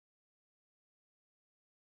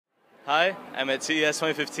Hi, I'm at CES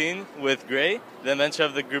 2015 with Gray, the inventor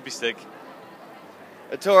of the Groupie Stick.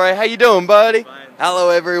 Ettore, how you doing, buddy? Fine. Hello,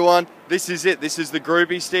 everyone. This is it. This is the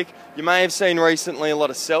Groupie Stick. You may have seen recently a lot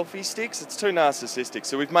of selfie sticks. It's too narcissistic,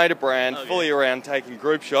 so we've made a brand fully around taking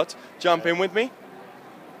group shots. Jump in with me.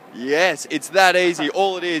 Yes, it's that easy.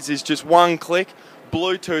 All it is just one click,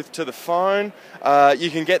 Bluetooth to the phone. You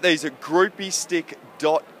can get these at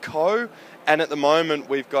groupiestick.co. And at the moment,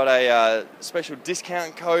 we've got a special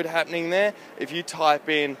discount code happening there. If you type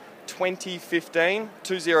in 2015,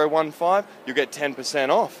 you'll get 10%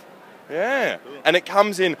 off. Yeah. Cool. And it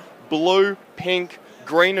comes in blue, pink,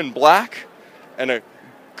 green and black, and a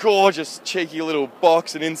gorgeous, cheeky little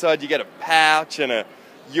box. And inside you get a pouch and a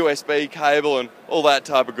USB cable and all that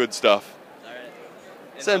type of good stuff. All right.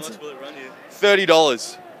 And how much will it run you?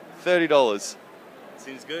 $30. $30.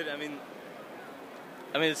 Seems good. I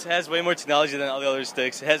mean, it has way more technology than all the other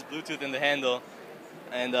sticks. It has Bluetooth in the handle,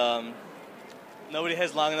 and nobody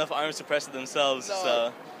has long enough arms to press it themselves. No.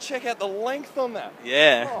 So Check out the length on that.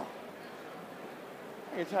 Yeah. Oh.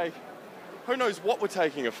 Who knows what we're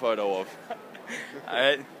taking a photo of? All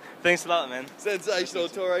right. Thanks a lot, man. Sensational,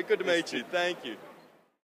 Ettore. Good to meet you. Thank you.